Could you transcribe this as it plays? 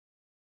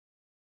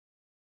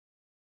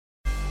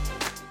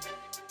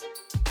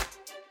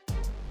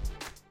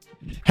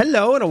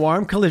Hello and a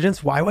warm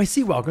collisions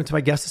YYC. Welcome to my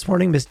guest this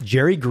morning, Miss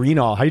Geri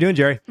Greenall. How you doing,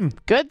 Geri?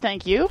 Good,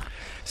 thank you.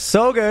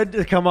 So good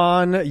to come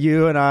on.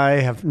 You and I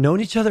have known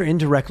each other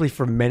indirectly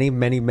for many,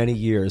 many, many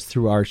years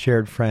through our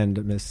shared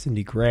friend, Miss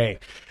Cindy Gray.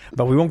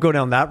 But we won't go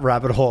down that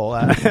rabbit hole.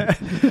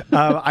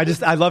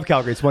 I love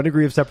Calgary. It's 1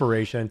 degree of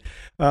separation.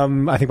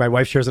 I think my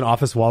wife shares an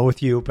office wall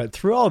with you. But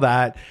through all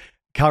that,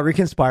 Calgary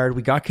conspired.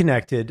 We got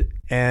connected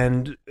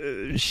and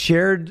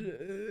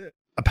shared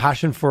a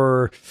passion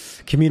for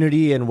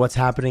community and what's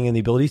happening and the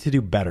ability to do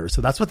better.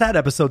 So that's what that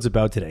episode's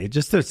about today.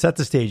 Just to set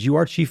the stage, you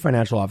are Chief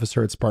Financial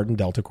Officer at Spartan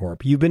Delta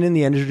Corp. You've been in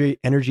the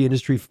energy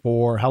industry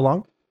for how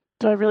long?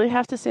 Do I really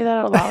have to say that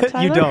out loud,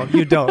 Tyler?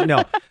 You don't.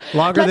 No.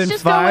 Longer than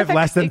 5,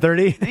 less than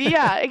 30?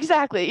 Yeah,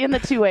 exactly. In the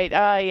 2-8.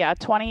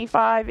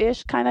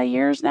 25-ish kind of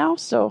years now.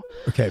 So.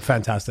 Okay,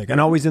 fantastic.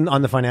 And always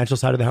on the financial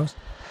side of the house?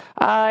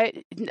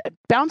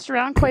 Bounced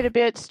around quite a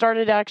bit.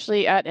 Started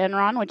actually at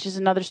Enron, which is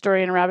another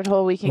story in a rabbit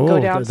hole we can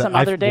go down some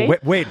other day.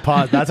 Wait,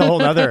 pause. That's a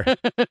whole other.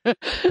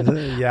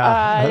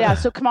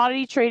 So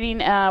commodity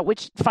trading,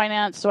 which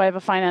finance. So I have a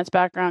finance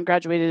background,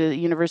 graduated at the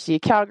University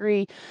of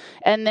Calgary,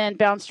 and then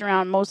bounced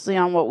around mostly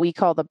on what we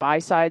call the buy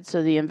side,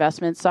 so the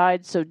investment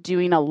side. So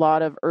doing a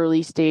lot of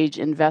early stage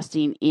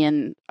investing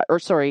in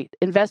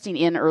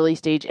early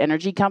stage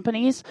energy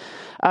companies.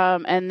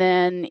 And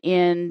then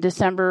in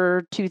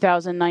December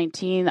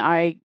 2019,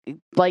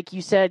 like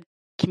you said,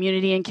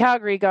 community in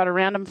Calgary got a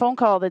random phone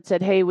call that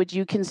said, hey, would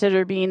you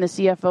consider being the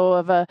CFO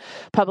of a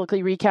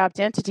publicly recapped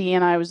entity?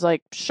 And I was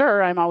like,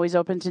 sure, I'm always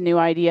open to new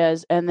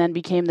ideas, and then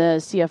became the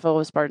CFO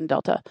of Spartan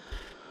Delta.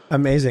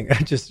 Amazing.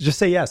 Just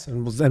say yes,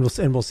 and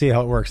we'll see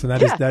how it works. And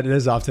that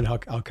is often how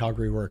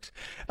Calgary works.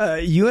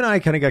 You and I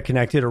kind of got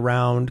connected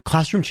around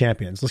classroom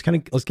champions.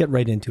 Let's get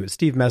right into it.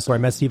 Steve Messler. I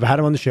met Steve. I had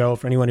him on the show.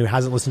 For anyone who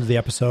hasn't listened to the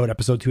episode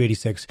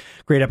 286,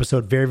 great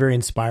episode, very, very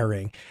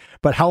inspiring.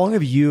 But how long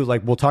have you,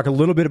 we'll talk a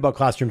little bit about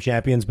classroom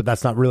champions, but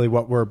that's not really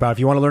what we're about. If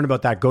you want to learn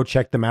about that, go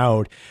check them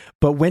out.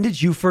 But when did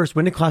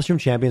classroom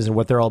champions and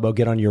what they're all about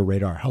get on your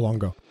radar? How long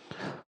ago?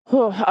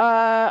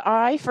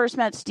 I first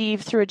met Steve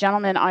through a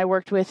gentleman I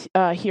worked with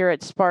here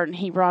at Spartan.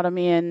 He brought him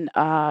in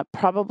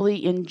probably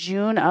in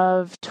June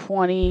of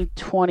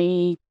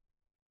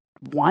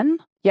 2021.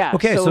 Yeah.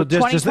 Okay. So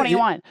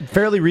 2021. Just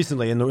fairly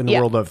recently in the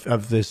world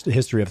of this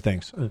history of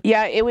things.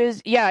 Yeah, it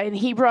was. Yeah. And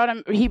he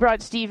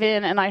brought Steve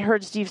in, and I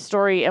heard Steve's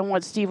story and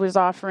what Steve was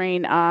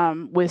offering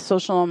with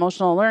social and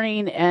emotional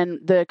learning and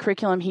the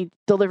curriculum he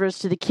delivers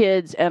to the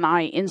kids. And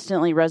I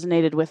instantly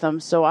resonated with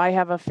him. So I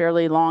have a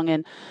fairly long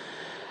and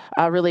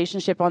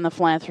relationship on the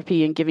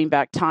philanthropy and giving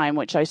back time,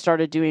 which I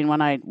started doing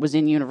when I was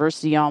in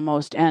university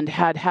almost, and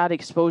had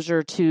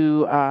exposure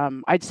to,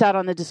 I'd sat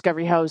on the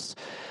Discovery House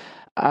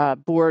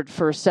board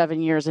for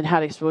 7 years and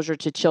had exposure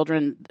to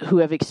children who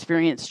have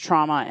experienced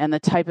trauma and the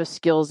type of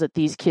skills that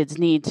these kids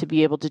need to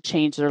be able to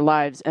change their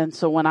lives. And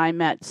so when I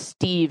met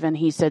Steve and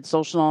he said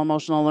social and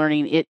emotional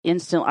learning,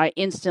 I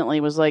instantly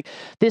was like,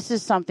 this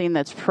is something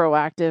that's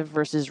proactive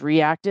versus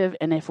reactive.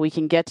 And if we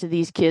can get to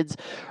these kids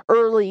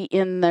early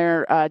in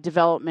their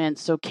development,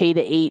 so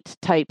K-8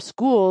 type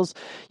schools,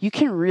 you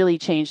can really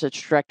change the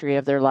trajectory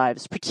of their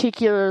lives,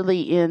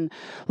 particularly in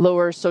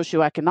lower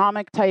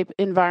socioeconomic type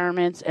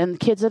environments and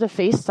kids that have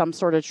faced some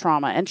sort of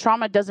trauma. And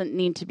trauma doesn't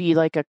need to be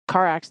like a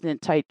car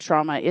accident type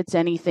trauma. It's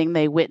anything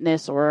they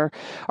witness or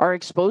are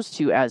exposed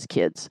to as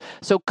kids.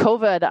 So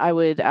COVID, I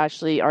would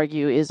actually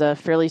argue, is a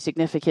fairly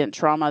significant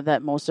trauma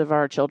that most of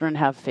our children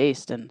have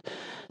faced. And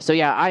so,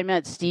 yeah, I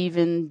met Steve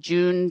in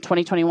June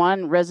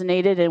 2021,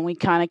 resonated, and we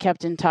kind of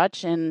kept in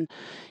touch. And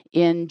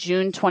in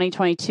June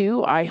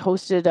 2022, I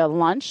hosted a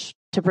lunch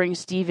to bring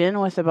Steve in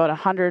with about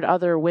 100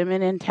 other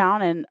women in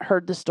town, and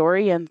heard the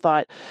story and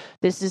thought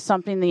this is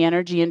something the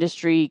energy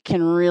industry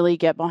can really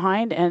get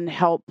behind and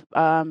help,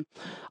 I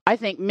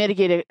think,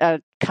 mitigate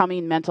a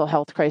coming mental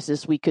health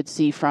crisis we could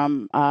see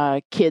from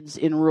kids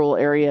in rural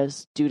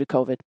areas due to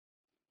COVID.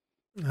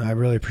 I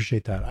really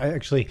appreciate that. I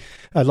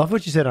love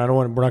what you said.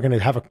 We're not going to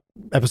have an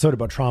episode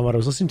about trauma. But I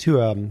was listening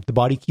to The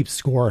Body Keeps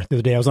Score the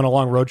other day. I was on a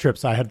long road trip,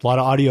 so I had a lot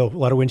of audio, a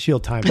lot of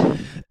windshield time.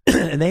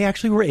 And they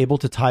actually were able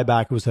to tie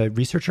back. It was a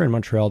researcher in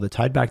Montreal that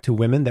tied back to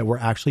women that were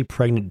actually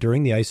pregnant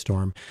during the ice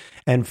storm,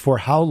 and for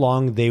how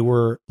long they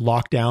were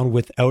locked down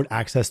without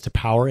access to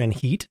power and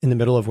heat in the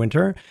middle of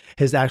winter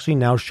is actually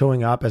now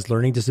showing up as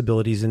learning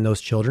disabilities in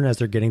those children as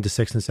they're getting to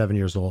 6 and 7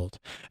 years old,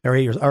 or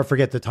 8 years. Or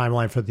forget the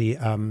timeline for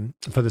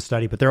the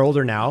study, but they're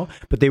older now.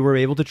 But they were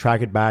able to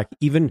track it back,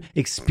 even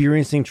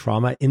experiencing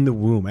trauma in the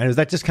womb, and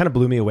that just kind of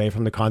blew me away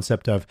from the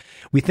concept of,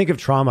 we think of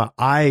trauma.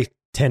 I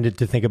tended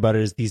to think about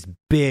it as these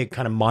big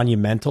kind of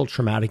monumental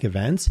traumatic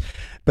events,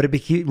 but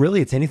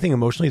it's anything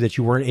emotionally that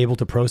you weren't able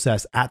to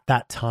process at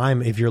that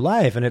time of your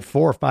life. And at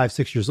 4, 5,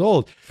 6 years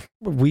old,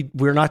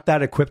 we're not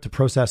that equipped to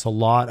process a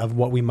lot of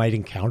what we might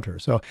encounter.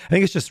 So I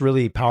think it's just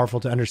really powerful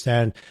to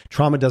understand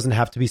trauma doesn't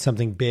have to be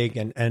something big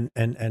and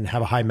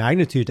have a high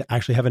magnitude to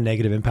actually have a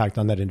negative impact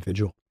on that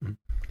individual.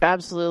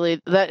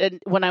 Absolutely. And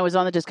when I was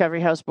on the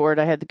Discovery House board,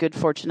 I had the good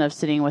fortune of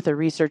sitting with a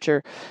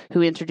researcher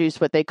who introduced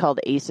what they called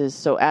ACEs,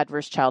 so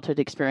adverse childhood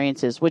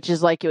experiences, which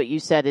is like what you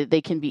said,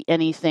 they can be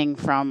anything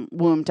from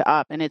womb to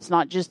up. And it's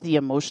not just the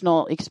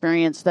emotional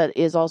experience that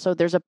is also,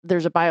 there's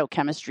a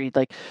biochemistry,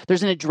 like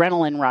there's an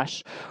adrenaline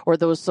rush or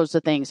those sorts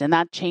of things. And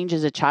that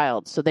changes a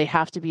child. So they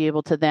have to be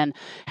able to then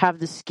have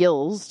the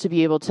skills to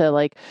be able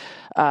to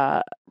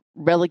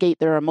relegate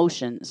their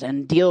emotions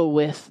and deal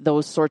with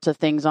those sorts of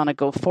things on a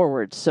go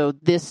forward. So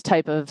this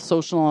type of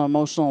social and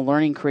emotional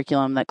learning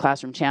curriculum that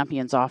Classroom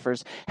Champions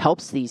offers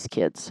helps these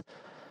kids.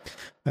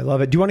 I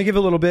love it. Do you want to give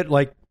a little bit,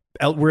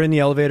 we're in the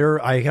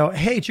elevator. I go,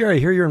 hey, Geri, I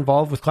hear you're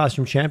involved with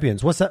Classroom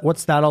Champions. What's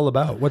that all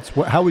about?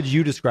 How would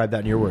you describe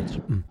that in your words?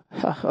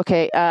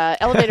 Okay.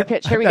 Elevator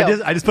pitch. Here we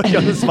go. I just put you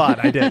on the spot.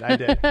 I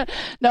did.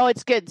 No,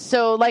 it's good.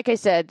 So like I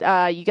said,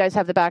 you guys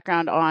have the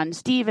background on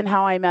Steve and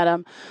how I met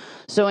him.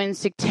 So in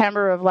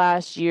September of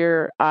last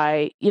year,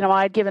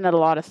 I'd given it a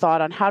lot of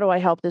thought on how do I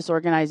help this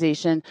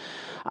organization.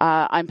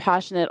 I'm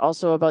passionate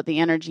also about the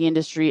energy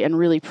industry and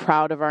really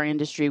proud of our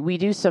industry. We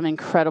do some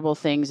incredible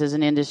things as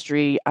an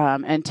industry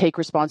and take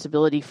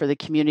responsibility for the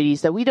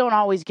communities that we don't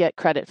always get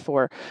credit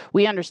for.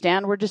 We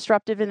understand we're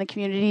disruptive in the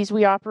communities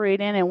we operate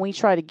in, and we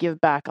try to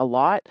give back a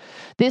lot.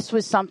 This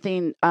was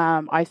something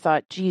I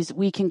thought, geez,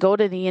 we can go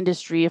to the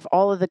industry. If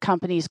all of the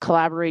companies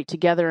collaborate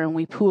together and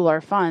we pool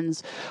our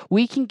funds,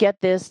 we can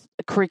get this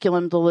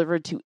curriculum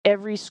delivered to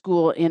every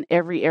school in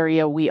every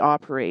area we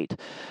operate.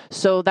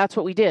 So that's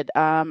what we did.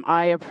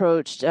 I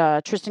approached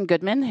Tristan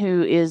Goodman,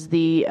 who is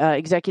the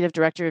executive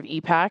director of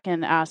EPAC,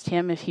 and asked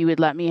him if he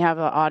would let me have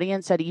an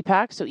audience at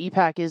EPAC. So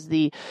EPAC is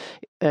the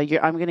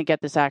I'm going to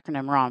get this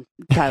acronym wrong,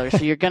 Tyler, so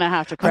you're going to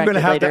have to correct it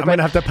later. I'm going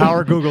to have to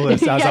power Google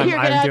this. You're going to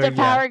have to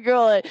power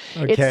Google it.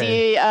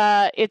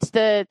 Okay. It's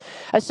the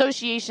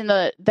association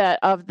that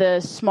of the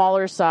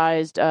smaller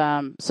sized,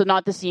 so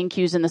not the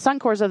C&Qs and the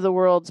Suncors of the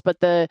world, but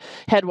the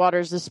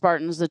Headwaters, the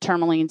Spartans, the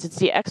Tourmalines. It's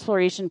the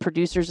Exploration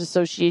Producers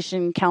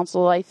Association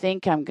Council, I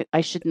think.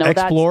 I should know that.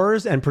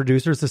 Explorers and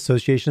Producers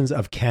Associations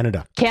of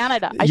Canada.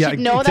 I should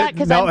know that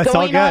because I'm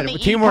going on the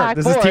teamwork.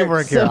 This is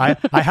teamwork here.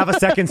 I have a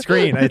second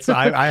screen.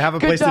 I have a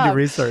place to do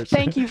research.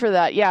 Thank you for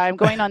that. Yeah, I'm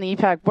going on the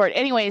EPAC board.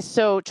 Anyways,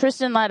 so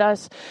Tristan let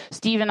us,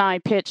 Steve and I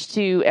pitched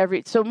to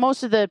so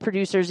most of the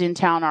producers in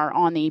town are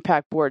on the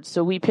EPAC board.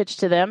 So we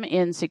pitched to them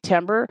in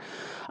September.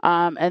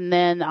 And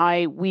then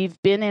we've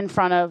been in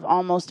front of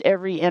almost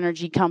every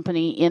energy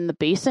company in the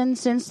basin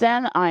since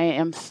then. I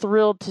am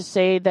thrilled to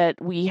say that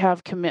we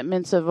have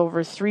commitments of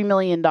over $3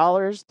 million.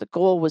 The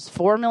goal was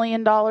 $4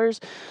 million.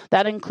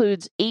 That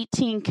includes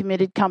 18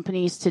 committed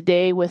companies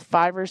today, with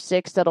 5 or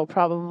 6 that'll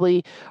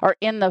probably are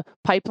in the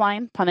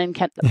pipeline, pun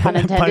intended. Pun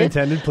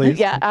intended, please.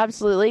 Yeah,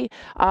 absolutely.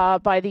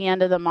 By the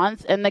end of the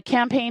month. And the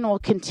campaign will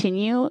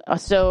continue.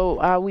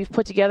 So we've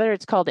put together,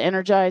 it's called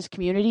Energize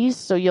Communities.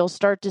 So you'll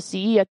start to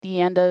see at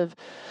the end of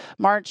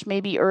March,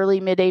 maybe early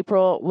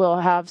mid-April, we'll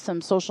have some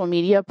social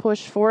media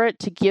push for it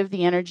to give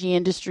the energy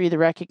industry the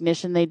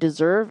recognition they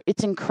deserve.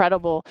 It's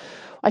incredible.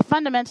 I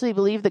fundamentally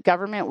believe the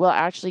government will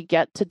actually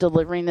get to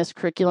delivering this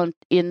curriculum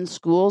in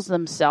schools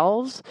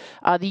themselves.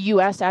 The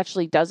U.S.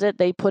 actually does it.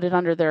 They put it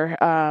under their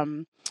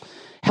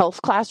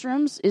health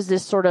classrooms, is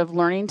this sort of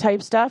learning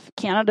type stuff.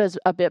 Canada's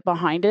a bit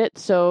behind it.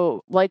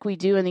 So like we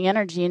do in the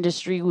energy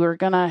industry, we're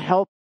going to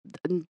help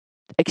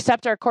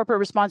accept our corporate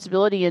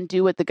responsibility and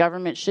do what the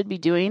government should be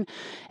doing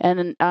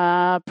and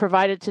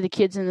provide it to the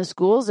kids in the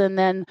schools, and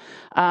then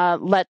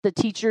let the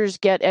teachers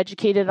get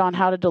educated on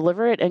how to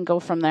deliver it and go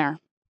from there.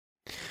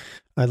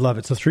 I love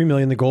it. So 3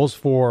 million, the goals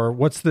for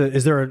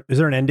is there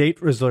an end date,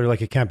 or is there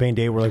like a campaign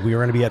date where we were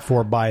going to be at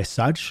 4 by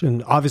such?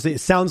 And obviously it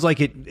sounds like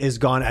it is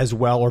gone as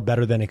well or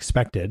better than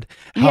expected.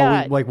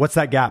 What's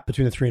that gap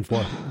between the 3 and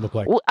 4 look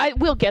like? Well,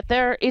 we'll get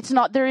there.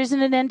 There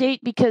isn't an end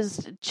date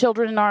because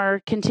children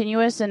are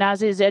continuous, and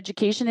as is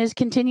education is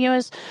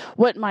continuous.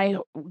 What my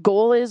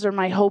goal is, or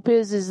my hope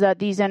is that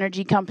these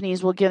energy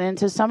companies will get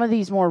into some of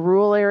these more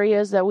rural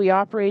areas that we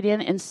operate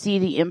in and see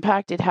the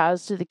impact it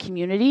has to the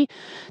community.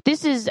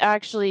 This is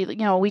actually,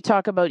 we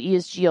talk about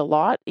ESG a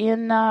lot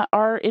in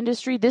our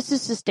industry. This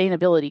is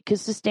sustainability,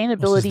 because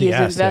sustainability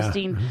is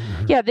investing.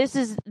 Yeah, this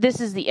is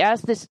the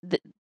S.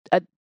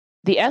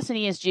 The S in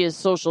ESG is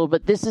social,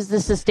 but this is the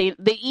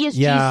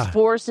ESG is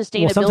for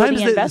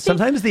sustainability investing.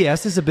 Sometimes the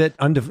S is a bit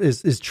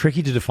is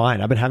tricky to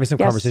define. I've been having some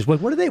conversations.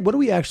 What do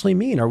we actually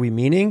mean? Are we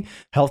meaning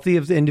healthy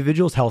of the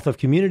individuals, health of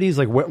communities?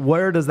 Like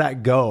where does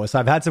that go? So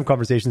I've had some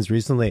conversations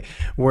recently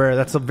where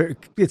that's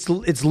it's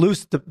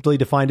loosely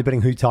defined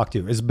depending who you talk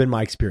to. Has been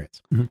my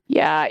experience. Mm-hmm.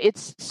 Yeah,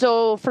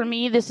 so for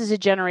me, this is a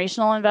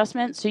generational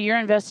investment. So you're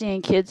investing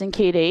in kids in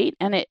K-8,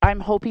 and I'm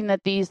hoping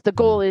that the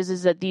goal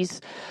is that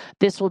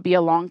this will be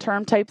a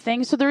long-term type thing.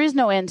 So there is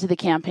no end to the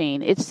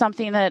campaign. It's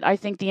something that I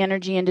think the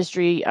energy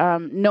industry,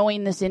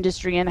 knowing this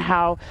industry and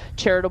how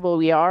charitable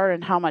we are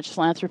and how much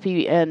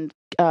philanthropy and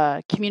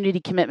community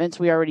commitments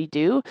we already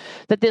do,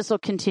 that this will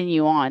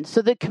continue on.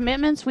 So the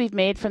commitments we've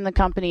made from the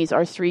companies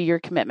are 3-year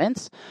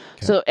commitments.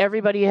 Okay. So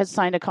everybody has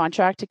signed a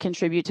contract to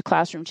contribute to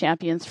Classroom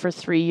Champions for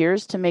 3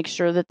 years to make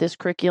sure that this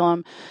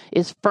curriculum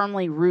is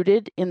firmly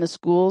rooted in the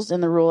schools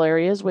in the rural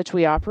areas which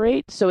we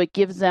operate. So it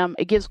gives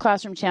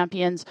Classroom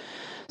Champions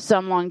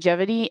some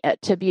longevity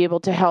to be able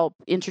to help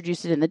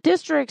introduce it in the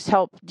districts,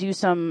 help do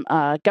some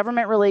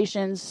government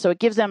relations. So it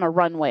gives them a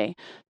runway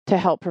to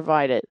help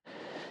provide it.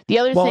 The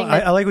other thing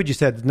I like what you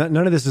said. None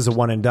of this is a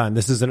one and done.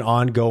 This is an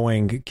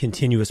ongoing,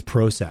 continuous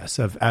process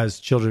of as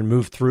children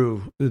move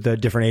through the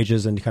different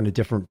ages and kind of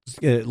different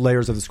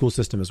layers of the school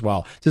system as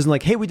well. This isn't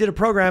like, hey, we did a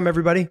program,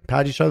 everybody,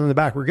 pat each other on the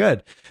back, we're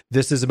good.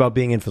 This is about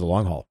being in for the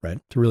long haul, right?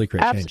 To really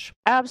create change.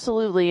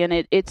 Absolutely.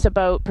 And it's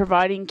about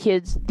providing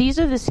kids. These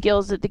are the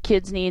skills that the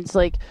kids needs.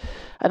 Like,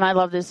 and I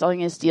love this. I'm going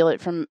to steal it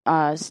from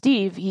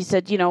Steve. He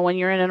said, when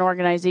you're in an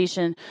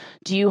organization,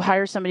 do you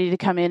hire somebody to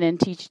come in and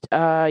teach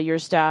your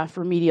staff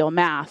remedial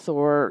math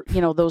or,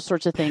 those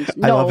sorts of things?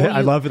 No.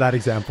 I love that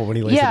example when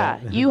he lays it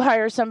out. Yeah, you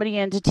hire somebody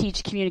in to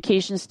teach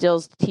communication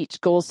skills, to teach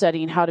goal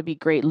setting, how to be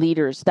great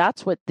leaders.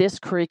 That's what this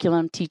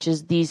curriculum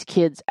teaches these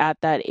kids at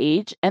that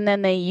age. And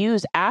then they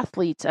use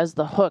athletes as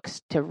the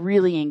hooks to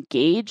really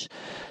engage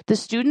the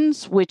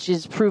students, which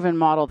is proven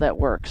model that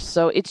works.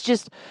 So it's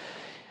just...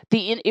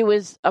 It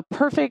was a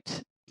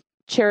perfect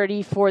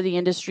charity for the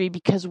industry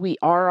because we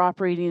are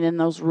operating in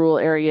those rural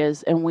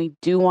areas and we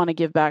do want to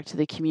give back to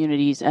the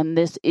communities. And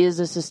this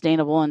is a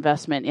sustainable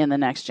investment in the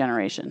next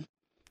generation.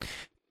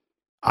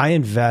 I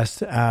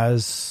invest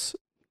as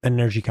an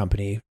energy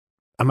company.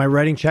 Am I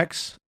writing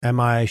checks? Am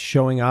I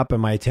showing up?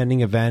 Am I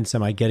attending events?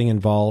 Am I getting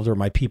involved? Or are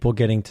my people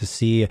getting to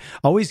see?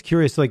 Always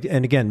curious.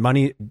 And again,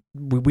 money.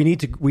 We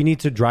need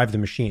to drive the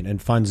machine, and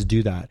funds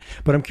do that.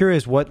 But I'm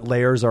curious what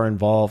layers are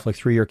involved. Like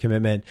 3-year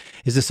commitment.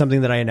 Is this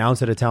something that I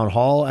announce at a town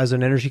hall as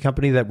an energy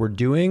company that we're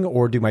doing,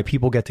 or do my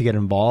people get to get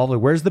involved?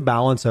 Like, where's the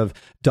balance of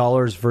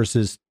dollars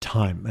versus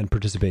time and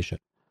participation?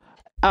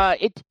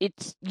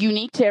 It's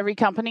unique to every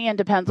company and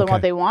depends on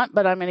what they want,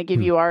 but I'm going to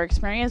give you our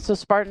experience. So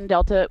Spartan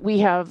Delta, we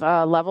have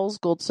levels,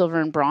 gold, silver,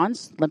 and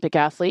bronze, Olympic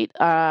athlete.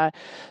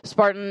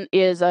 Spartan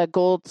is a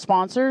gold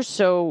sponsor,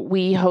 so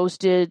we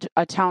hosted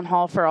a town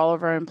hall for all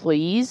of our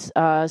employees.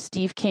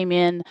 Steve came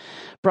in,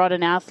 brought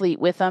an athlete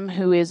with him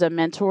who is a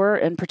mentor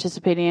and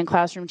participating in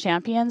Classroom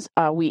Champions.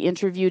 We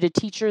interviewed a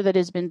teacher that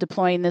has been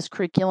deploying this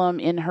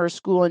curriculum in her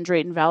school in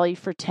Drayton Valley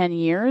for 10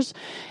 years.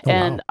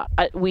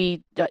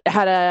 We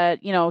had a,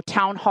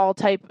 town hall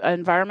type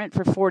environment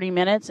for 40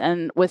 minutes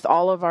and with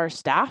all of our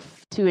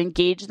staff to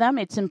engage them.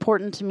 It's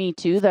important to me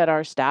too that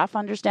our staff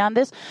understand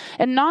this,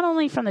 and not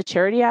only from the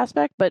charity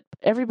aspect, but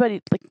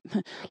everybody,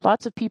 like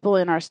lots of people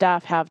in our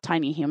staff have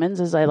tiny humans,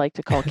 as I like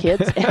to call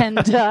kids, and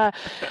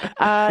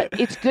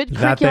it's good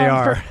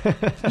curriculum.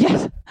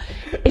 Yes,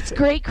 it's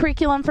great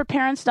curriculum for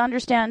parents to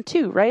understand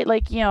too, right?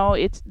 Like,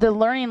 it's the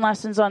learning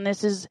lessons on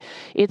this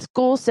it's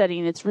goal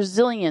setting, it's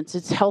resilience,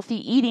 it's healthy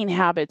eating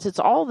habits, it's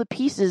all the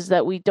pieces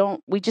that we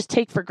just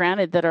take for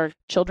granted that our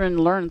children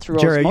learn through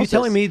osmosis. Jerry, are you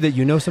telling me that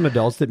you know some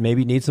adults that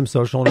maybe need some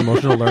social and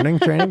emotional learning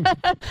training?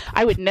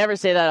 I would never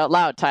say that out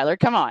loud, Tyler.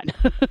 Come on.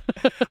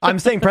 I'm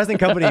saying present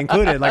company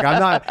included. Like, I'm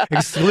not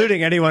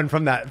excluding anyone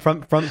from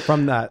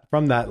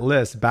that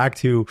list. Back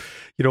to,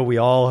 we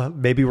all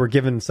maybe were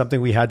given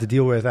something we had to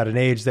deal with at an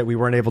age that we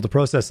weren't able to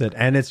process it,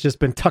 and it's just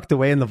been tucked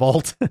away in the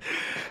vault.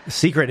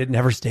 Secret, it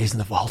never stays in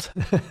the vault.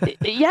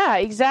 Yeah,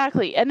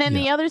 exactly. And then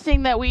the other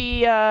thing that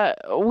we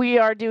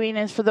are doing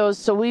is for those.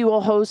 So we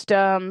will host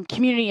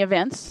community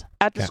events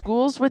at the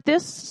schools with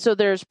this. So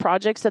there's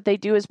projects that they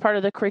do as part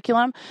of the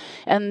curriculum,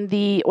 and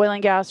the oil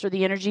and gas or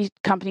the energy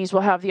companies will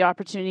have the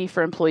opportunity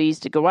for employees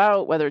to go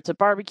out, whether it's a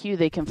barbecue,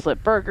 they can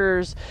flip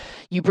burgers,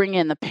 you bring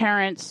in the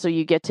parents, so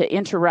you get to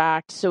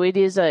interact. So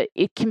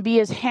it can be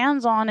as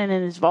hands-on and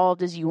as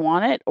involved as you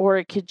want it, or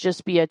it could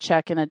just be a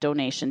check and a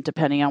donation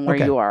depending on where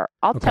you are.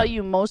 I'll tell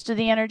you, most of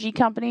the energy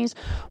companies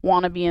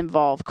want to be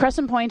involved.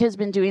 Crescent Point has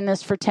been doing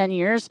this for 10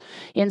 years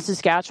in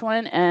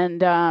Saskatchewan,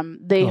 and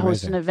they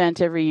host an event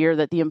every year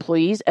that the employees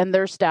and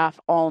their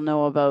staff all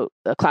know about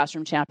the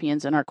Classroom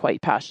Champions and are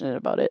quite passionate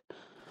about it.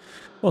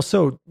 Well,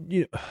 so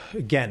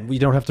again, we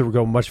don't have to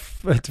go much.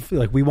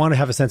 Like, we want to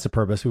have a sense of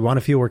purpose. We want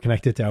to feel we're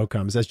connected to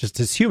outcomes. That's just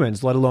as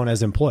humans, let alone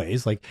as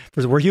employees. Like,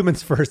 we're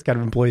humans first, kind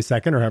of employees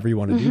second, or however you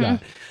want to do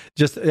that.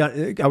 Just,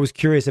 I was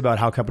curious about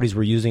how companies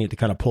were using it to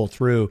kind of pull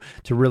through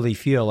to really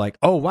feel like,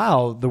 oh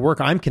wow, the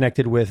work I'm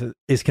connected with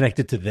is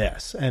connected to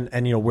this, and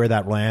where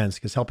that lands.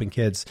 Because helping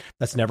kids,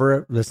 that's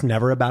never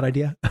a bad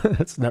idea.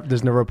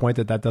 There's never a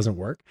point that doesn't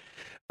work.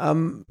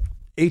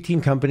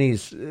 18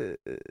 companies.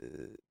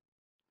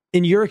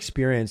 In your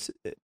experience,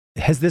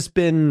 has this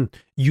been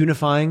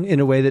unifying in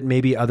a way that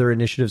maybe other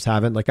initiatives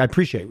haven't? Like, I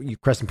appreciate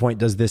Crescent Point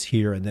does this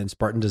here, and then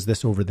Spartan does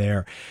this over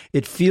there.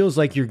 It feels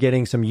like you're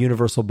getting some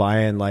universal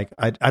buy-in. Like,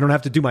 I don't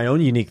have to do my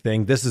own unique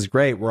thing. This is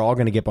great. We're all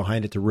going to get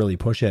behind it to really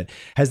push it.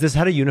 Has this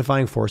had a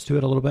unifying force to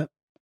it a little bit?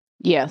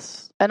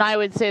 Yes. And I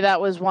would say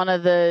that was one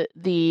of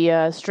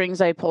the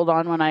strings I pulled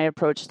on when I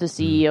approached the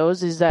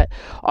CEOs, is that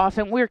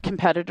often we're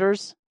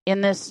competitors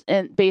in this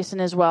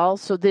basin as well.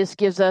 So this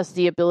gives us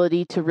the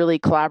ability to really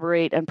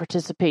collaborate and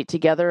participate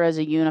together as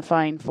a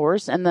unifying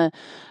force. And the,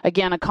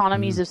 again,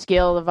 economies of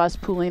scale of us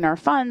pooling our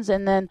funds.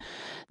 And then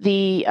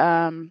the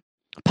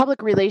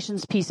public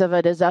relations piece of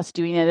it is us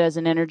doing it as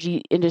an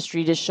energy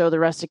industry to show the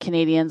rest of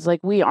Canadians, like,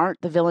 we aren't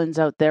the villains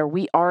out there.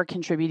 We are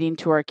contributing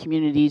to our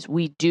communities.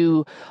 We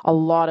do a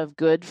lot of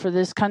good for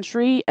this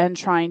country, and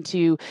trying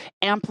to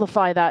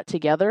amplify that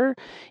together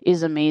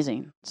is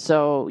amazing.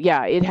 So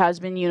yeah, it has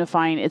been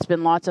unifying. It's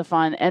been lots of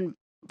fun. And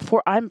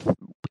I'm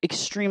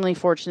extremely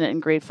fortunate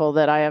and grateful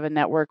that I have a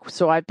network.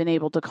 So I've been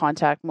able to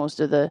contact most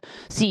of the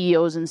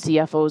CEOs and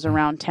CFOs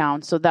around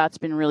town. So that's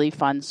been really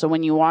fun. So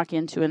when you walk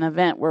into an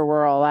event where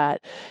we're all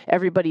at,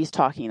 everybody's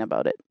talking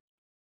about it.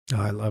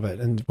 Oh, I love it.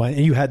 And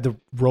you had the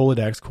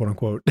Rolodex, quote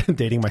unquote,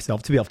 dating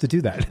myself, to be able to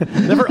do that.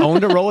 Never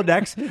owned a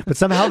Rolodex, but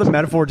somehow the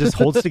metaphor just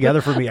holds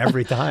together for me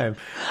every time.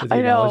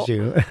 I know.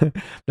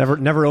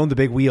 Never owned the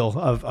big wheel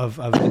of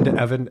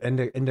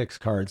index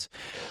cards.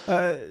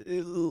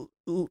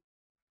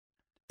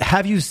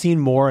 Have you seen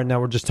more, and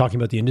now we're just talking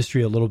about the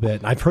industry a little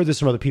bit, and I've heard this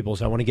from other people,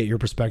 so I want to get your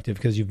perspective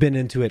because you've been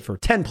into it for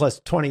 10 plus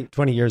 20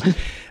 years,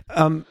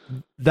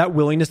 that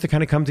willingness to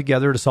kind of come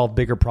together to solve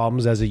bigger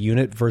problems as a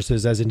unit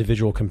versus as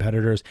individual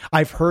competitors.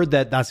 I've heard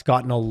that that's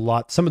gotten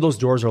some of those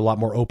doors are a lot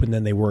more open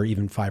than they were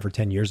even 5 or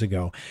 10 years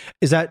ago.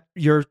 Is that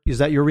your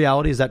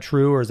reality? Is that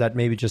true? Or is that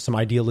maybe just some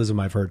idealism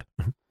I've heard?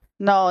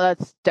 No,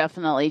 that's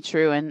definitely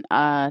true. And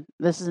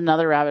this is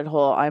another rabbit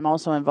hole. I'm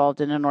also involved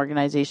in an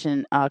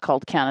organization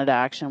called Canada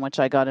Action, which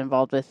I got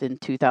involved with in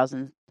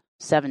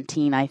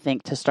 2017, I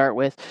think, to start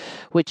with,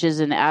 which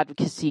is an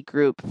advocacy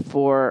group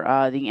for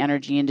the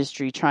energy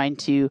industry, trying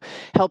to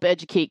help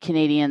educate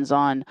Canadians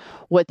on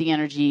what the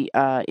energy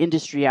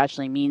industry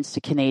actually means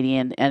to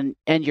Canadian and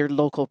your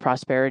local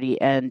prosperity.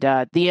 And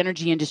the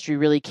energy industry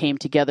really came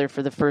together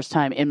for the first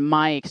time, in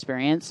my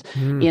experience,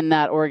 in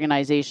that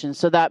organization.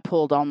 So that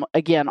pulled,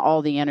 again,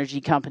 all the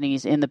energy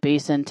companies in the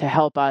basin to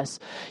help us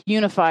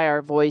unify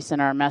our voice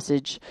and our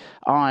message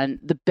on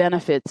the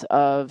benefits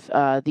of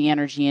the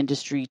energy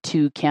industry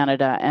to Canada,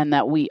 and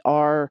that we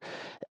are,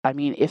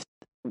 if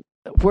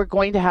we're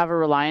going to have a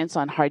reliance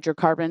on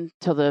hydrocarbon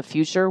till the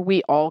future,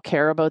 we all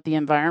care about the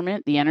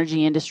environment. The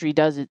energy industry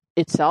does it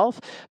itself,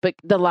 but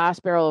the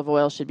last barrel of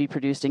oil should be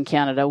produced in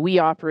Canada. We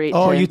operate.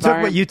 Oh, you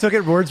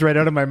took words right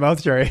out of my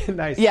mouth, Geri.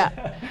 Nice.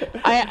 Yeah,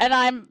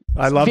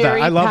 I love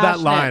that. I love that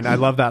passionate. line. I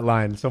love that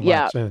line so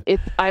much. Yeah,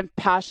 I'm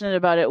passionate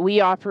about it.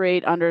 We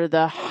operate under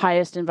the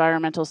highest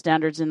environmental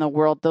standards in the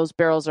world. Those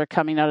barrels are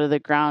coming out of the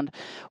ground.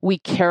 We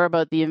care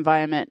about the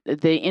environment.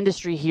 The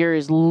industry here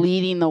is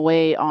leading the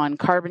way on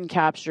carbon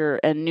capture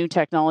and new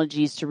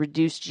technologies to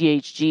reduce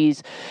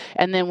GHGs.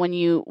 And then when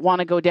you want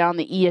to go down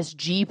the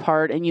ESG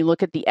part and you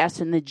look at the S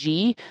and the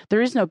G,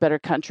 there is no better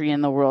country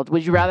in the world.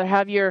 Would you rather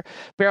have your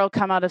barrel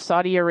come out of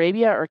Saudi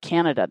Arabia or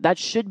Canada? That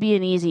should be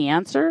an easy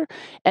answer.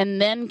 And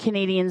then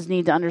Canadians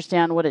need to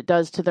understand what it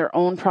does to their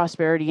own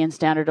prosperity and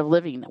standard of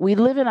living. We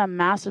live in a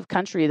massive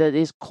country that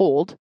is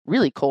cold,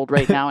 really cold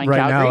right now in right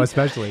Calgary. Right now,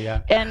 especially,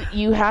 yeah. And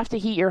you have to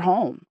heat your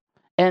home.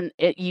 And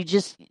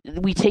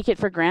we take it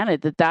for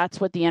granted that that's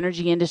what the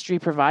energy industry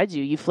provides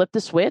you. You flip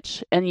the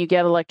switch and you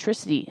get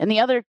electricity. And the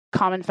other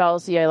common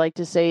fallacy I like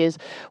to say is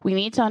we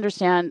need to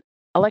understand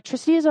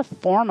electricity is a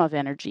form of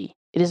energy.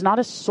 It is not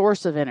a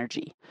source of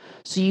energy.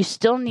 So you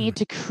still need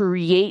to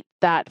create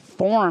that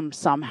form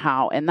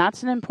somehow. And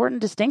that's an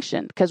important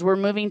distinction, because we're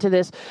moving to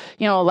this,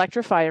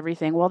 electrify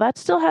everything. Well, that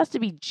still has to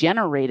be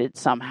generated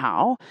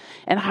somehow.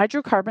 And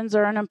hydrocarbons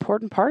are an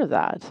important part of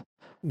that.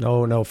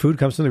 No. Food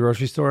comes from the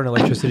grocery store and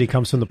electricity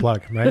comes from the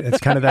plug, right? It's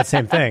kind of that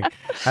same thing.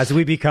 As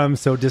we become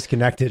so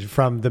disconnected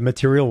from the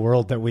material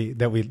world that we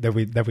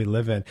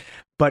live in.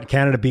 But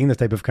Canada being the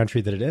type of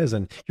country that it is,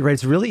 and you're right,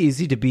 it's really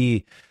easy to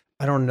be,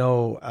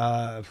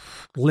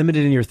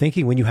 limited in your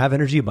thinking when you have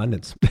energy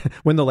abundance,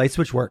 when the light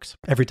switch works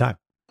every time.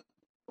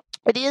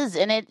 It is,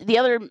 and the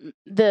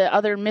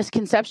other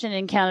misconception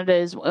in Canada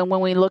is when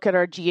we look at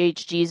our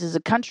GHGs as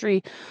a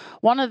country,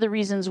 one of the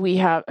reasons we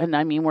have, and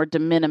we're de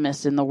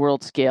minimis in the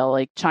world scale,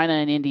 like China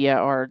and India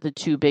are the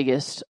two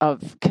biggest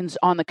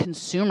on the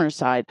consumer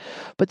side.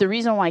 But the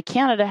reason why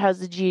Canada has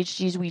the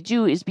GHGs we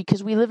do is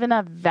because we live in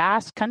a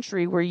vast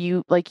country where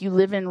you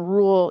live in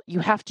rural, you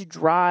have to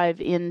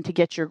drive in to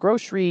get your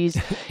groceries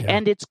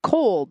and it's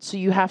cold, so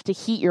you have to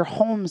heat your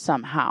home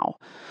somehow.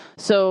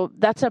 So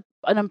that's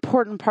an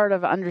important part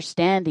of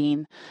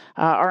understanding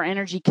our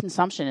energy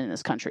consumption in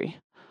this country.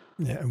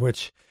 Yeah,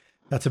 we've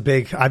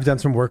done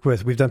some work, I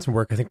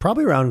think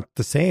probably around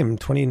the same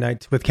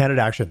 2019 with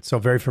Canada Action. So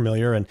very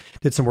familiar, and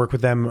did some work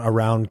with them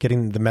around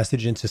getting the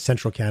message into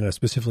central Canada,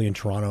 specifically in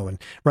Toronto,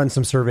 and run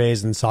some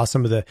surveys and saw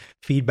some of the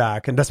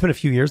feedback. And that's been a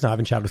few years now. I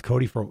haven't chatted with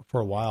Cody for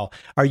a while.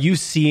 Are you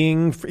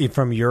seeing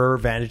from your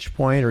vantage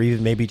point, or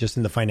even maybe just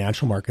in the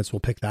financial markets, we'll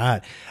pick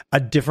that, a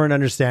different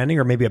understanding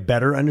or maybe a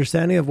better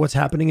understanding of what's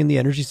happening in the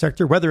energy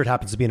sector, whether it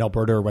happens to be in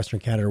Alberta or Western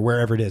Canada or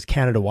wherever it is,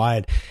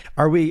 Canada-wide?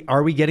 Are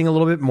we getting a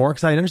little bit more?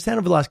 Because I understand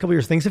over the last couple of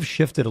years, things have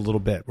shifted a little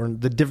bit.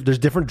 There's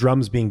different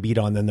drums being beat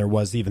on than there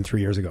was even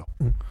 3 years ago.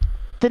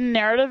 The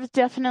narrative is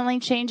definitely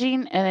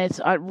changing, and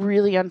it's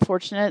really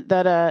unfortunate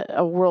that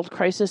a world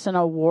crisis and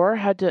a war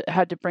had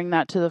to bring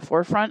that to the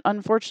forefront,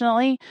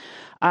 unfortunately.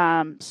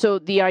 So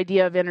the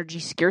idea of energy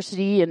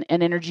scarcity and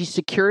energy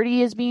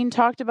security is being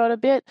talked about a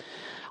bit.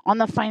 On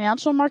the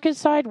financial market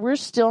side, we're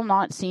still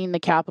not seeing the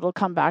capital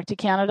come back to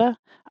Canada.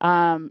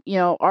 I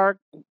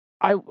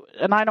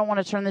don't want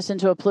to turn this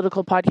into a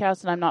political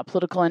podcast, and I'm not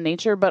political in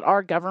nature, but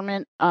our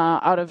government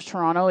out of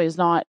Toronto is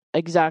not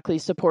exactly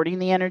supporting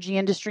the energy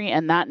industry,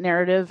 and that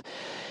narrative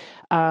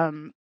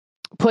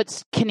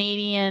puts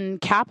Canadian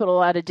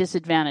capital at a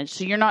disadvantage.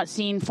 So you're not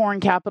seeing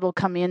foreign capital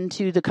come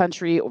into the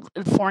country,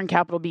 foreign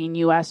capital being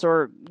U.S.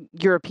 or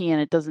European.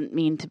 It doesn't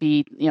mean to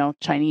be,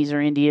 Chinese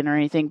or Indian or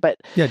anything, but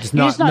just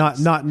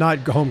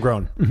not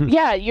homegrown.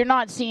 Yeah, you're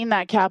not seeing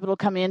that capital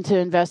come in to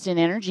invest in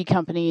energy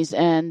companies,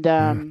 and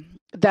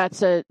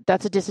that's a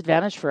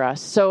disadvantage for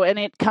us. So, and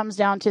it comes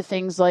down to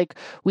things like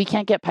we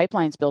can't get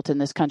pipelines built in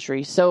this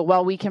country. So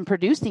while we can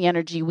produce the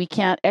energy, we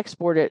can't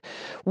export it.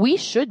 We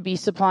should be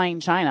supplying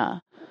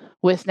China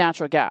with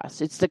natural gas.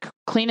 It's the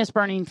cleanest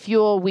burning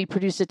fuel. We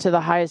produce it to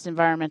the highest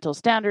environmental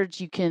standards.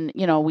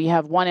 We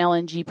have one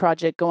LNG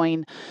project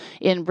going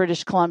in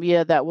British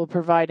Columbia that will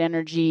provide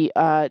energy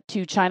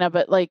to China.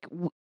 But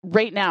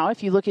right now,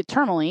 if you look at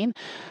Tourmaline,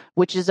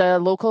 which is a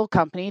local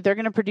company, they're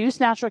going to produce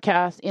natural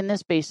gas in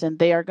this basin.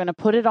 They are going to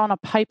put it on a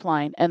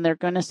pipeline, and they're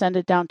going to send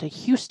it down to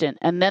Houston,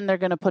 and then they're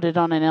going to put it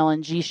on an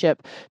LNG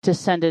ship to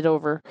send it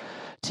over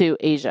to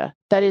Asia.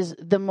 That is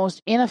the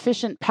most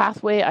inefficient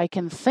pathway I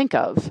can think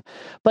of,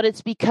 but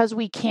it's because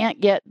we can't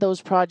get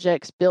those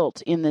projects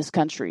built in this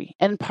country.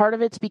 And part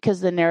of it's because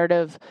the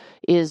narrative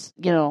is,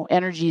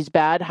 energy is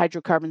bad,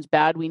 hydrocarbons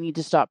bad, we need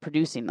to stop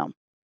producing them.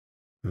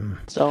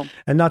 So,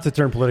 and not to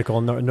turn political,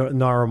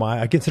 nor am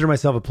I. I consider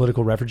myself a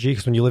political refugee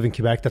because when you live in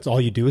Quebec, that's all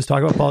you do is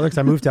talk about politics.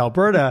 I moved to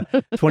Alberta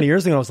 20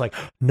 years ago. And I was like,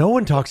 no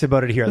one talks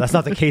about it here. That's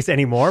not the case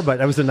anymore, but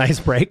that was a nice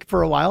break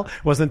for a while.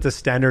 It wasn't the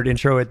standard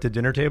intro at the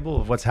dinner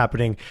table of what's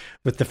happening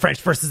with the French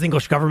versus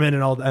English government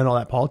and all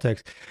that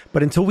politics.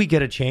 But until we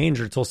get a change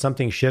or until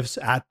something shifts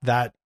at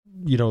that,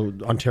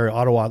 Ontario,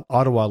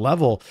 Ottawa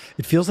level,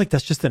 it feels like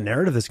that's just the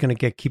narrative that's going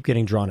to keep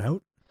getting drawn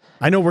out.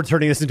 I know we're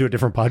turning this into a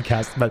different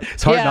podcast, but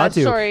it's hard not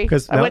to. Sorry.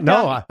 Because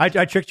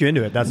I tricked you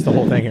into it. That's the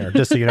whole thing here,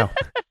 just so you know.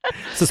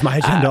 This is my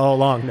agenda all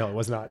along. No, it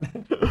was not.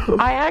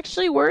 I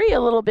actually worry a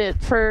little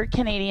bit for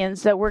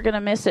Canadians that we're going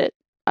to miss it.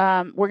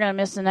 We're going to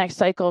miss the next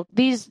cycle.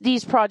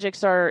 These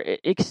projects are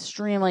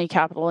extremely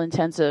capital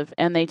intensive,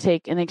 and they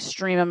take an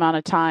extreme amount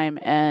of time,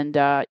 and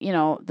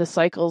the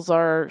cycles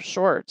are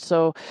short.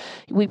 So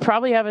we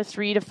probably have a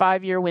 3 to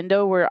 5 year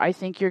window where I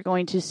think you're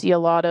going to see a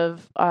lot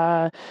of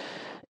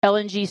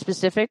LNG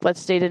specific,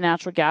 let's stay to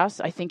natural gas.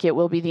 I think it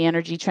will be the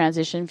energy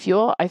transition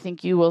fuel. I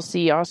think you will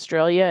see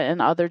Australia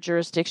and other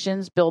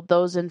jurisdictions build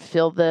those and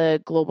fill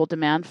the global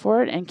demand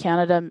for it. And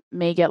Canada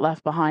may get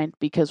left behind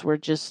because we're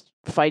just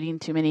fighting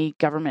too many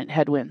government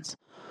headwinds.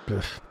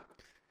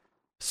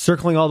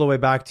 Circling all the way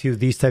back to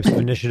these types of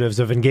initiatives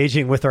of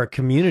engaging with our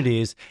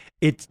communities,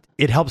 it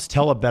helps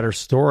tell a better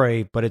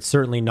story, but it's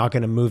certainly not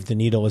going to move the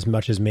needle as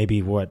much as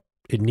maybe what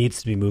it needs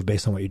to be moved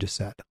based on what you just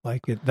said.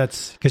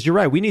 That's because you're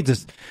right. We need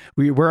this.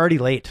 We're already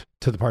late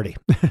to the party.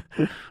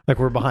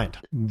 We're behind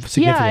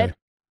significantly. Yeah,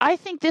 I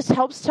think this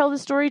helps tell the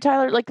story,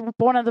 Tyler.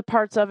 One of the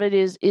parts of it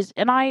is,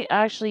 and I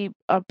actually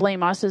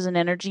blame us as an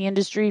energy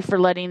industry for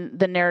letting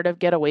the narrative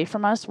get away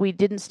from us. We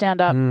didn't stand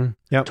up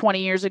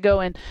 20 years ago,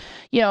 and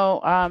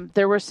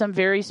there were some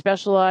very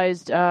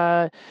specialized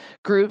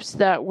groups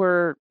that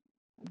were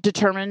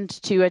determined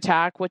to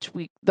attack,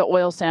 the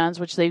oil sands,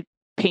 which they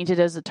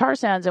painted as the tar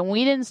sands, and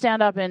we didn't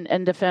stand up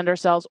and defend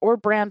ourselves or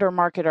brand or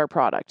market our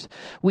product.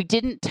 We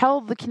didn't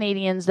tell the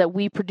Canadians that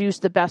we produce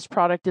the best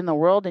product in the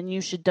world, and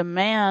you should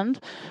demand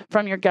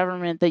from your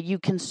government that you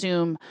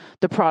consume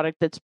the product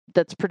that's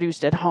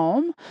produced at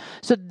home.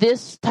 So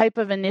this type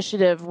of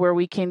initiative where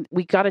we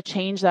got to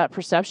change that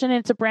perception.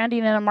 It's a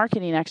branding and a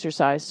marketing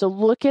exercise. So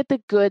look at the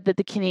good that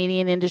the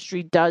Canadian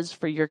industry does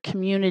for your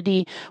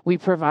community. We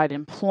provide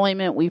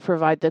employment. We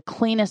provide the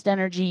cleanest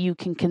energy you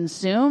can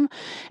consume,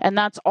 and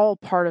that's all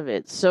part of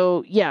it.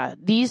 So yeah,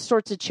 these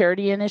sorts of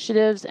charity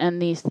initiatives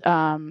and these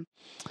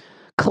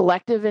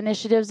collective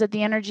initiatives that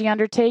the energy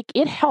undertake,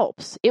 it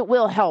helps. It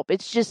will help.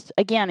 It's just,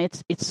 again,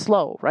 it's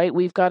slow, right?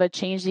 We've got to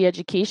change the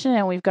education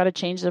and we've got to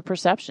change the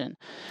perception.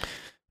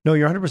 No,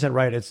 you're 100%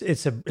 right.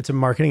 It's a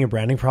marketing and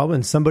branding problem,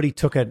 and somebody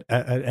took an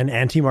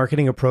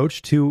anti-marketing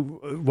approach to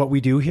what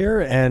we do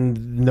here,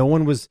 and no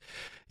one was.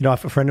 A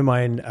friend of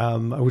mine,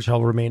 which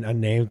I'll remain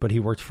unnamed, but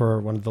he worked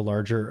for one of the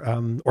larger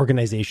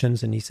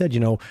organizations, and he said,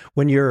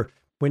 when you're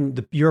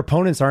when your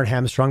opponents aren't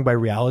hamstrung by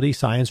reality,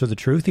 science, or the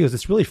truth. He goes,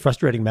 it's really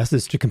frustrating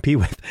message to compete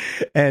with.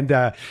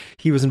 And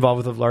he was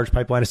involved with a large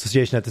pipeline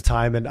association at the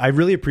time. And I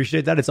really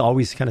appreciate that. It's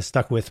always kind of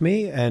stuck with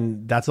me.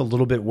 And that's a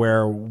little bit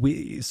where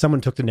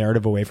someone took the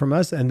narrative away from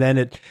us. And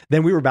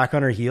then we were back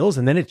on our heels,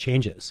 and then it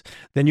changes.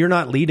 Then you're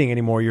not leading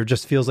anymore. You're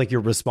just feels like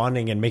you're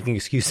responding and making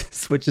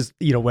excuses, which is,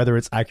 whether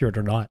it's accurate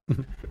or not.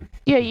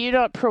 Yeah, you're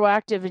not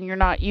proactive,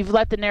 and you've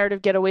let the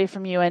narrative get away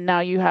from you, and now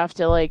you have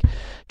to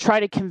try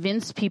to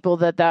convince people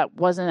that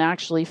wasn't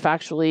actually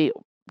factually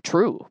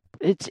true.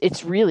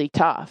 It's really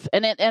tough,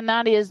 and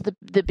that is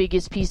the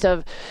biggest piece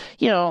of,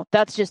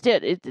 that's just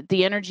it.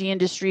 The energy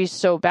industry is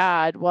so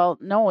bad. Well,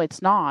 no,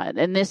 it's not,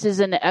 and this is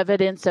an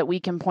evidence that we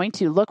can point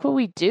to. Look what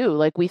we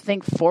do. We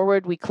think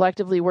forward, we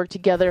collectively work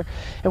together,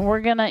 and we're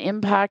going to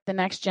impact the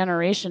next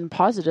generation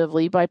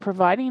positively by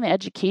providing the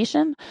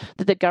education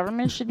that the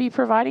government should be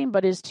providing,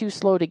 but is too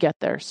slow to get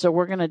there. So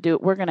we're going to do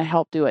it. We're going to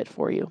help do it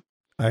for you.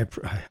 I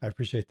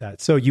appreciate that.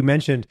 So you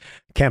mentioned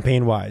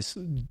campaign-wise,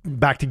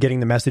 back to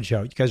getting the message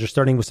out. You guys are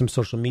starting with some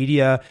social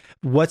media.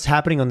 What's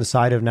happening on the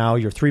side of now?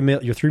 You're 3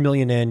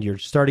 million in. You're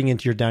starting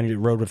into your down your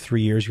road of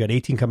 3 years. You got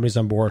 18 companies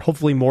on board.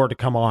 Hopefully more to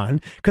come on,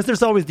 because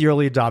there's always the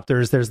early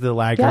adopters. There's the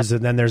laggers,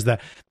 and then there's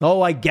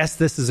I guess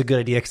this is a good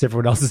idea because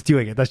everyone else is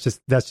doing it. That's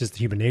just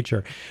human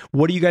nature.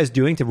 What are you guys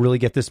doing to really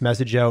get this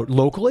message out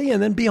locally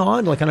and then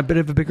beyond, on a bit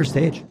of a bigger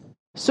stage?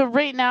 So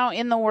right now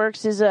in the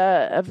works is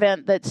a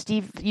event that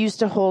Steve used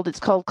to hold.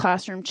 It's called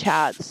Classroom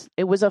Chats.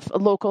 It was a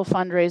local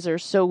fundraiser.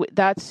 So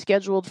that's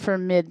scheduled for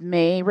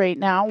mid-May right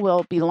now.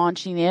 We'll be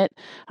launching it.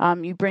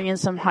 You bring in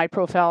some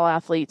high-profile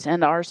athletes,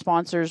 and our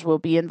sponsors will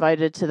be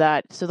invited to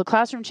that. So the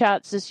Classroom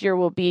Chats this year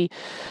will be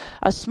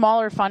a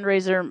smaller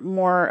fundraiser,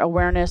 more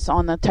awareness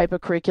on the type of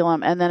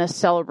curriculum, and then a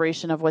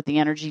celebration of what the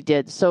energy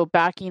did. So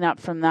backing up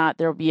from that,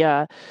 there'll be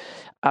a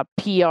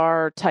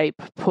PR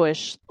type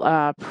push,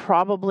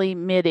 probably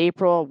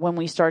mid-April when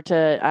we start to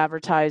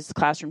advertise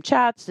Classroom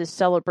Chats, this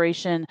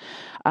celebration.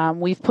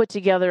 We've put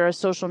together a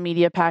social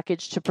media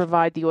package to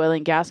provide the oil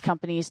and gas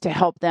companies to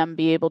help them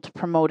be able to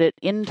promote it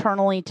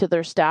internally to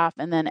their staff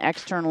and then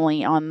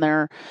externally on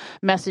their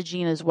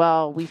messaging as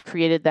well. We've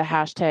created the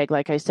hashtag,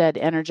 like I said,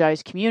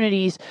 Energize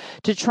Communities,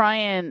 to try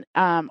and,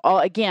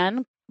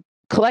 again,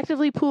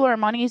 collectively pool our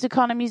monies,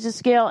 economies of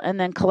scale, and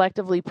then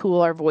collectively pool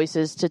our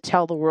voices to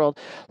tell the world,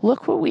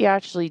 look what we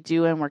actually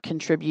do, and we're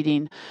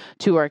contributing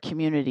to our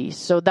communities.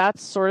 So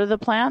that's sort of the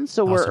plan.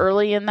 So Awesome. We're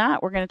early in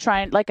that. We're going to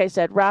try and, like I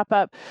said, wrap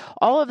up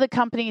all of the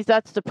companies.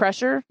 That's the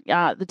pressure,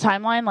 the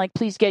timeline.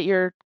 Please get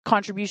your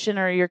contribution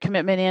or your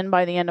commitment in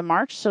by the end of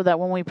March, so that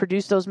when we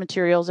produce those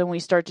materials and we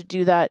start to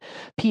do that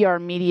PR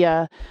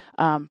media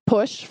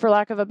push, for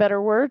lack of a better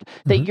word,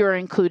 that you're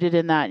included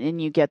in that and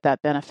you get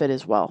that benefit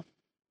as well.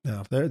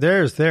 No,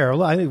 there's.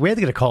 Well, I think we have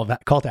to get a call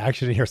to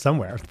action in here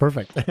somewhere.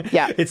 Perfect.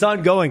 Yeah, it's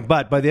ongoing,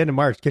 but by the end of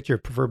March, get your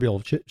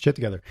proverbial shit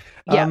together.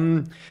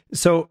 Yeah.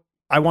 So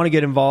I want to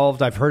get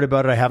involved. I've heard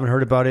about it. I haven't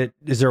heard about it.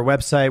 Is there a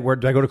website? Where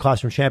do I go to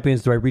Classroom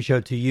Champions? Do I reach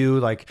out to you? We're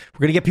going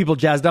to get people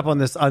jazzed up on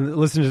this, on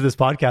listening to this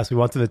podcast. We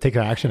want them to take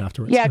action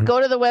afterwards. Yeah,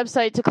 go to the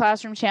website to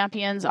Classroom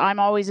Champions. I'm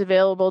always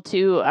available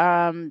too.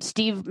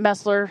 Steve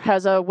Messler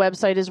has a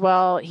website as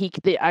well.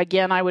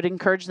 Again, I would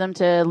encourage them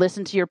to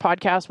listen to your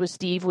podcast with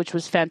Steve, which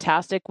was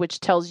fantastic, which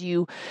tells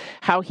you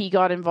how he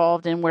got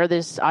involved and where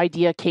this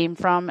idea came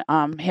from.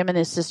 Him and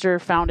his sister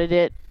founded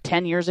it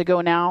 10 years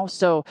ago now.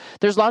 So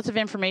there's lots of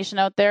information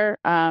out there.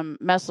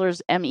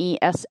 Messler's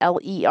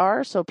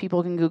Mesler, so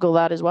people can Google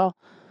that as well.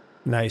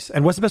 Nice.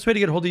 And what's the best way to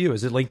get a hold of you?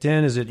 Is it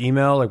LinkedIn? Is it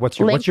email? What's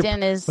your preferred?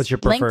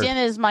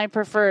 LinkedIn is my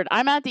preferred.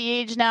 I'm at the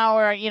age now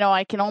where,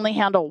 I can only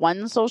handle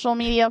one social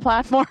media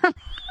platform.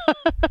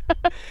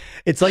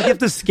 It's like you have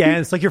to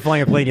scan. It's like you're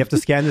flying a plane. You have to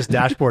scan this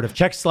dashboard of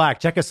check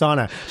Slack, check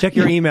Asana, check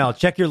your email,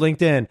 check your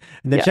LinkedIn,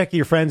 and then check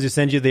your friends who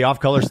send you the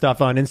off-color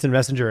stuff on Instant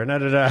Messenger.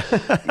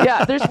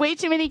 Yeah, there's way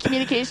too many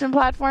communication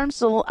platforms.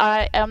 So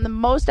I am the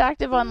most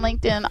active on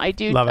LinkedIn. I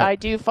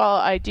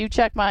do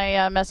check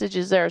my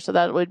messages there. So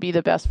that would be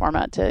the best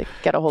format to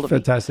get a hold of me.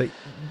 Fantastic.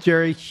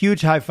 Jerry,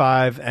 huge high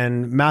five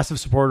and massive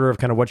supporter of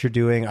kind of what you're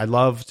doing. I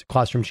loved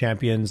Classroom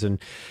Champions and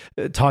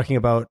talking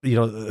about,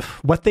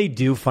 what they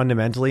do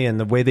fundamentally and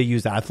the way they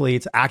use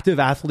active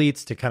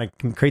athletes to kind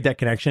of create that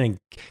connection. And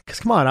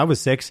because come on, I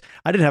was 6.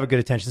 I didn't have a good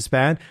attention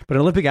span, but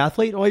an Olympic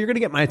athlete, you're going to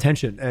get my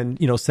attention and,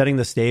 setting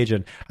the stage.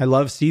 And I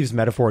love Steve's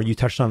metaphor. You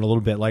touched on it a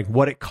little bit, like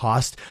what it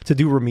costs to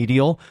do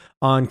remedial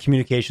on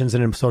communications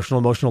and social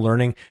emotional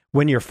learning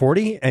when you're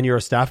 40 and you're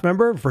a staff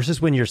member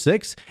versus when you're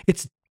 6.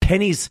 It's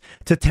pennies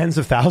to tens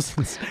of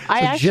thousands.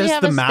 I actually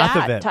have a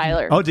stat,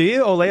 Tyler. Oh, do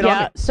you? Oh, lay it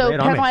on me. So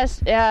Penn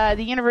West, the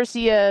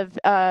University of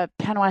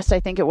Penn West, I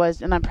think it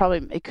was, and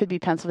it could be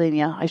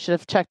Pennsylvania. I should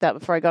have checked that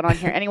before I got on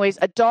here. Anyways,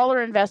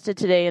 $1 invested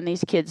today in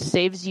these kids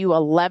saves you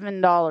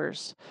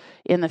 $11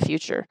 in the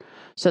future.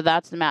 So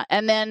that's the math.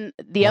 And then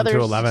the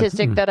other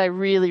statistic that I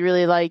really,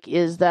 really like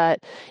is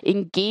that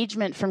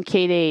engagement from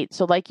K to 8.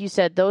 So like you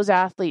said, those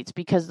athletes,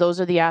 because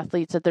those are the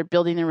athletes that they're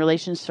building their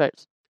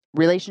relationships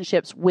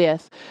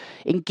with,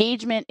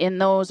 engagement in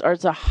those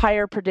is a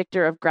higher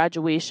predictor of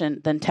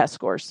graduation than test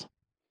scores.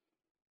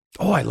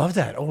 Oh, I love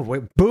that. Oh,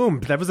 wait, boom.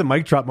 That was a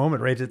mic drop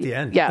moment right at the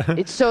end.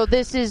 Yeah. So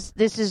this is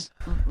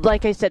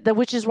like I said,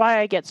 which is why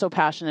I get so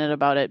passionate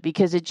about it,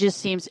 because it just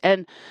seems,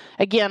 and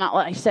again,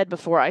 like I said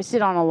before, I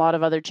sit on a lot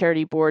of other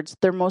charity boards.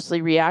 They're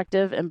mostly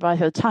reactive. And by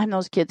the time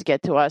those kids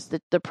get to us,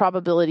 the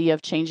probability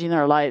of changing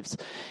their lives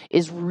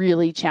is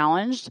really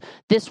challenged.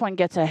 This one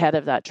gets ahead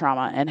of that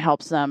trauma and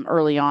helps them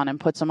early on and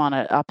puts them on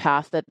a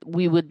path that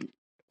we would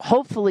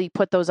hopefully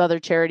put those other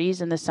charities,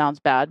 and this sounds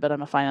bad, but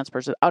I'm a finance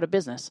person, out of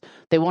business.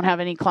 They won't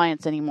have any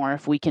clients anymore.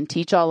 If we can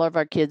teach all of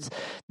our kids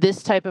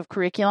this type of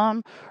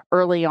curriculum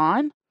early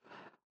on,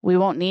 we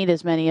won't need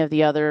as many of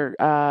the other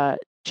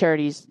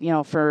charities,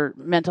 for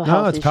mental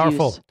health issues. No, it's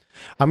powerful.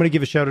 I'm going to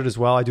give a shout out as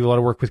well. I do a lot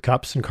of work with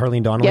CUPS and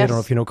Carlene Donnelly. Yes. I don't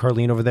know if you know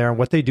Carlene over there, and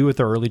what they do with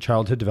their early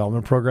childhood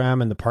development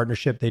program and the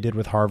partnership they did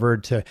with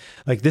Harvard to,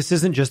 like, this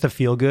isn't just a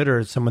feel good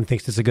or someone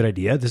thinks it's a good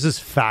idea. This is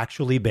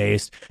factually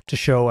based to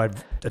show a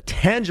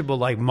tangible,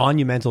 like,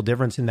 monumental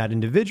difference in that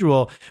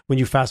individual when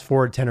you fast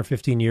forward 10 or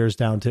 15 years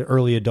down to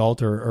early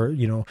adult or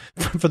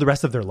for the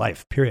rest of their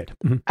life, period.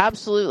 Mm-hmm.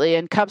 Absolutely.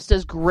 And CUPS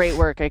does great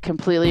work. I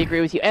completely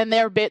agree with you. And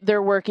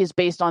their work is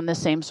based on the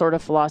same sort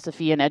of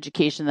philosophy and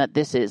education that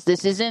this is.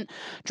 This isn't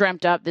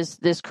dreamt up.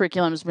 This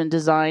curriculum has been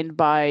designed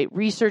by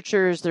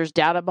researchers. There's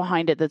data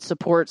behind it that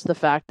supports the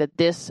fact that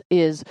this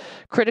is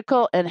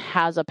critical and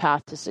has a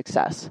path to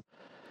success.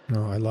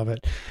 Oh, I love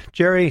it.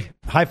 Geri,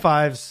 high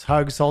fives,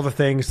 hugs, all the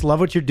things. Love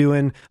what you're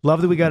doing.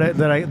 Love that we got it,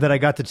 that I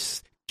got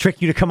to trick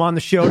you to come on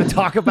the show to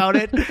talk about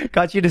it.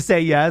 Got you to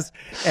say yes.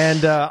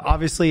 And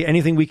obviously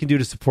anything we can do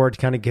to support to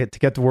kind of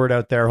get the word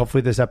out there.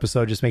 Hopefully this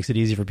episode just makes it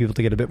easy for people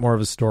to get a bit more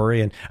of a story.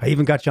 And I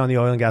even got you on the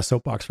oil and gas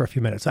soapbox for a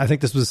few minutes. I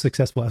think this was a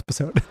successful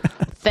episode.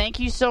 Thank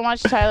you so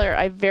much, Tyler.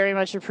 I very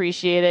much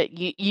appreciate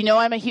it. You know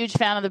I'm a huge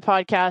fan of the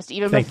podcast.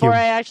 Even before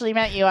I actually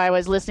met you, I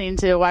was listening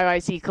to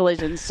YYC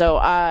Collisions.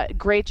 So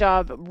great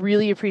job.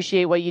 Really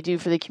appreciate what you do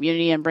for the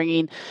community and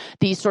bringing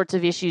these sorts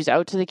of issues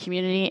out to the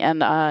community.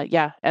 And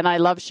and I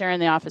love sharing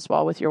the office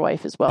wall with your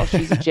wife as well.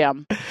 She's a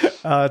gem.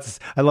 I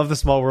love the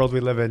small world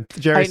we live in.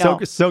 Geri,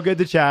 so good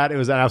to chat. It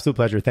was an absolute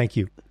pleasure. Thank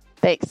you.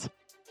 Thanks.